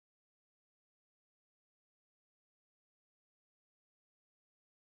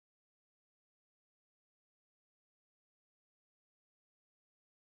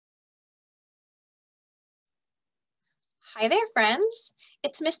Hi there, friends.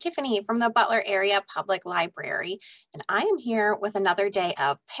 It's Miss Tiffany from the Butler Area Public Library, and I am here with another day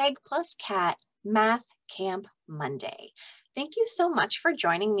of Peg plus Cat Math Camp Monday. Thank you so much for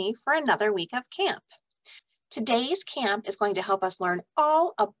joining me for another week of camp. Today's camp is going to help us learn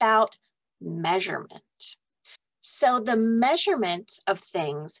all about measurement. So the measurements of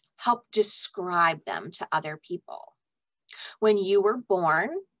things help describe them to other people. When you were born,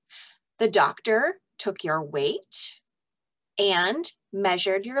 the doctor took your weight and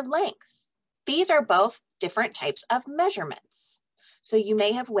measured your length. These are both different types of measurements. So you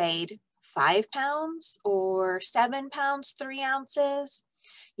may have weighed 5 pounds or 7 pounds, 3 ounces.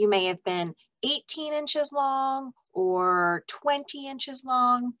 You may have been 18 inches long or 20 inches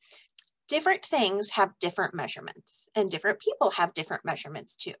long. Different things have different measurements, and different people have different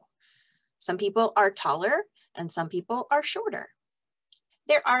measurements too. Some people are taller and some people are shorter.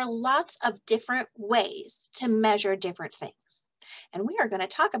 There are lots of different ways to measure different things, and we are going to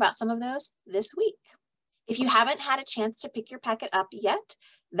talk about some of those this week. If you haven't had a chance to pick your packet up yet,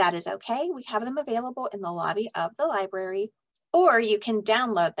 that is okay. We have them available in the lobby of the library, or you can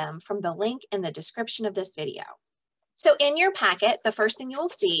download them from the link in the description of this video. So in your packet, the first thing you'll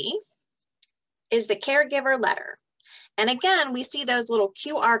see is the caregiver letter. And again, we see those little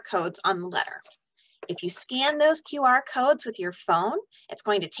QR codes on the letter. If you scan those QR codes with your phone, it's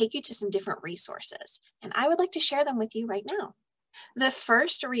going to take you to some different resources, and I would like to share them with you right now. The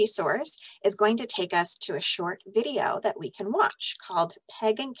first resource is going to take us to a short video that we can watch called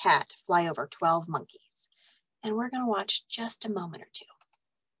Peg and Cat Fly Over 12 Monkeys. And we're going to watch just a moment or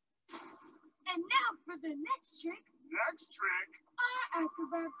two. And now for the next trick. Next trick? Our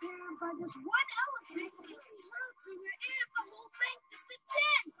acrobat paired by this one elephant flew through the air the whole length of the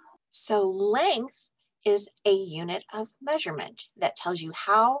tent. So length is a unit of measurement that tells you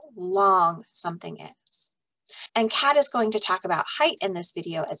how long something is. And Kat is going to talk about height in this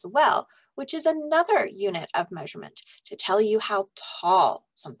video as well, which is another unit of measurement to tell you how tall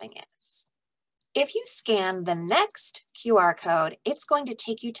something is. If you scan the next QR code, it's going to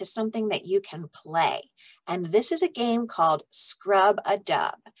take you to something that you can play. And this is a game called Scrub a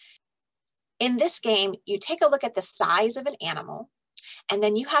Dub. In this game, you take a look at the size of an animal, and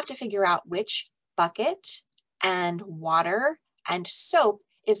then you have to figure out which bucket and water and soap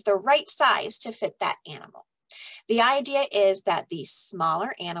is the right size to fit that animal. The idea is that these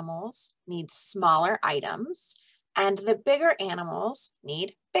smaller animals need smaller items, and the bigger animals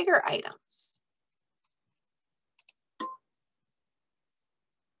need bigger items.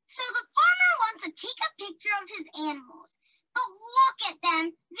 So the farmer wants to take a picture of his animals, but look at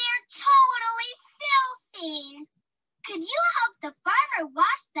them, they're totally filthy. Could you help the farmer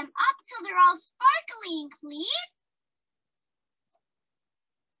wash them up till they're all sparkly and clean?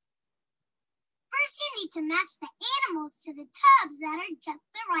 First, you need to match the animals to the tubs that are just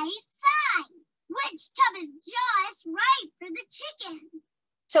the right size. Which tub is just right for the chicken?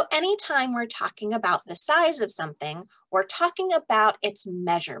 So anytime we're talking about the size of something, we're talking about its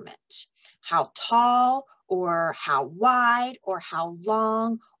measurement. How tall, or how wide, or how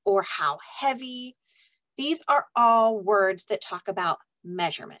long, or how heavy. These are all words that talk about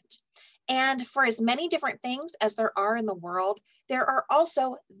measurement. And for as many different things as there are in the world, there are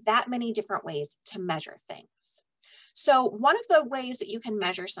also that many different ways to measure things. So one of the ways that you can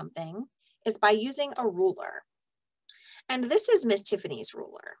measure something is by using a ruler. And this is Miss Tiffany's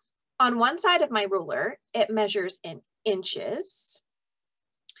ruler. On one side of my ruler, it measures in inches.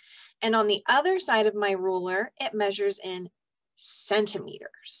 And on the other side of my ruler, it measures in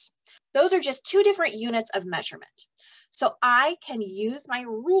centimeters. Those are just two different units of measurement. So I can use my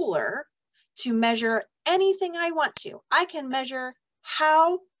ruler to measure anything I want to. I can measure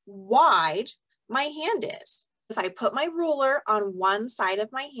how wide my hand is. If I put my ruler on one side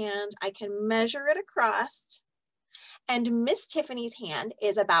of my hand, I can measure it across. And Miss Tiffany's hand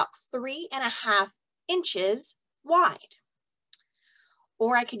is about 3.5 inches wide.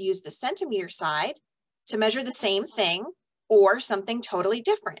 Or I could use the centimeter side to measure the same thing or something totally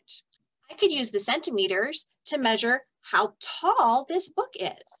different. I could use the centimeters to measure how tall this book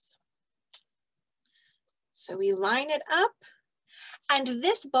is. So we line it up, and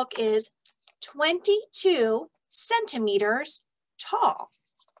this book is 22 centimeters tall.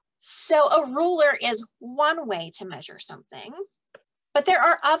 So a ruler is one way to measure something, but there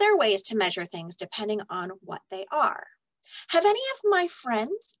are other ways to measure things depending on what they are. Have any of my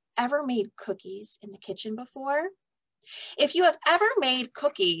friends ever made cookies in the kitchen before? If you have ever made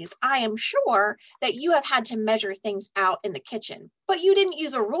cookies, I am sure that you have had to measure things out in the kitchen, but you didn't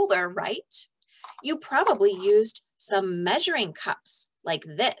use a ruler, right? You probably used some measuring cups like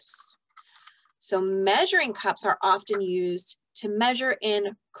this. So measuring cups are often used to measure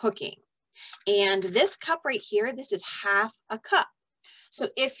in cooking. And this cup right here, this is half a cup. So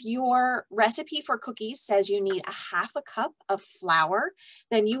if your recipe for cookies says you need a half a cup of flour,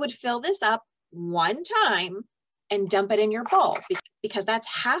 then you would fill this up one time and dump it in your bowl because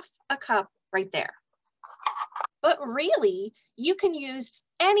that's half a cup right there. But really, you can use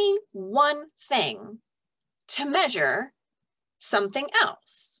any one thing to measure something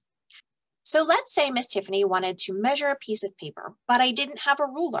else. So let's say Miss Tiffany wanted to measure a piece of paper, but I didn't have a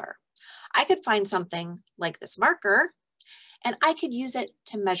ruler. I could find something like this marker, and I could use it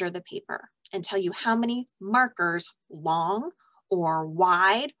to measure the paper and tell you how many markers long or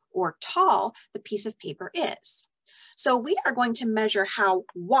wide or tall the piece of paper is. So we are going to measure how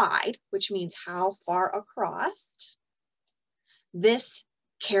wide, which means how far across, this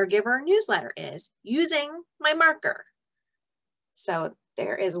caregiver newsletter is using my marker. So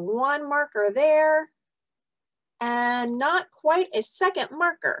there is one marker there and not quite a second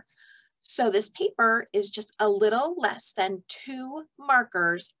marker. So this paper is just a little less than 2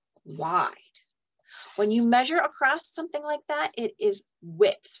 markers wide. When you measure across something like that, it is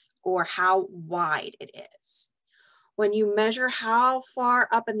width or how wide it is. When you measure how far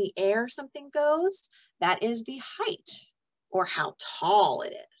up in the air something goes, that is the height or how tall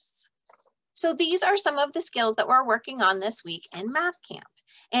it is. So these are some of the skills that we're working on this week in Math Camp.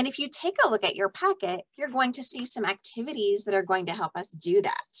 And if you take a look at your packet, you're going to see some activities that are going to help us do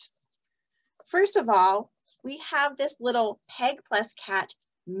that. First of all, we have this little Peg Plus Cat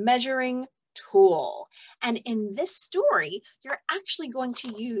measuring tool. And in this story, you're actually going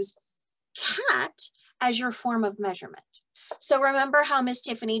to use cat as your form of measurement. So remember how Miss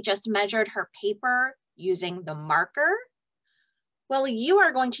Tiffany just measured her paper using the marker? Well, you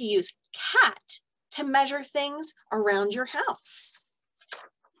are going to use cat to measure things around your house.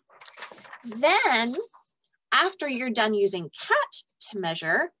 Then, after you're done using cat to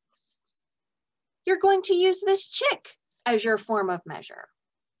measure, you're going to use this chick as your form of measure.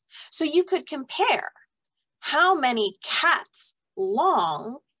 So you could compare how many cats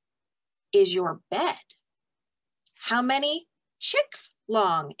long is your bed? How many chicks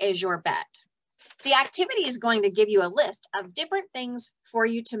long is your bed? The activity is going to give you a list of different things for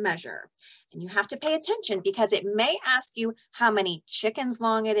you to measure. And you have to pay attention because it may ask you how many chickens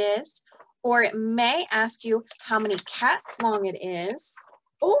long it is, or it may ask you how many cats long it is,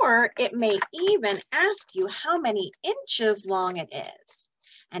 or it may even ask you how many inches long it is.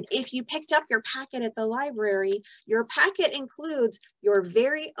 And if you picked up your packet at the library, your packet includes your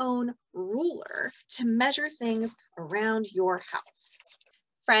very own ruler to measure things around your house.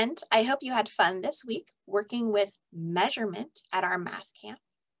 Friends, I hope you had fun this week working with measurement at our math camp.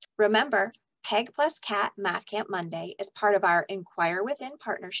 Remember, Peg Plus Cat Math Camp Monday is part of our Inquire Within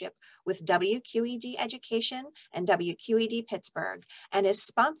partnership with WQED Education and WQED Pittsburgh and is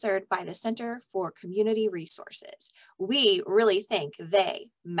sponsored by the Center for Community Resources. We really think they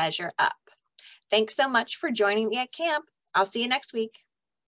measure up. Thanks so much for joining me at camp. I'll see you next week.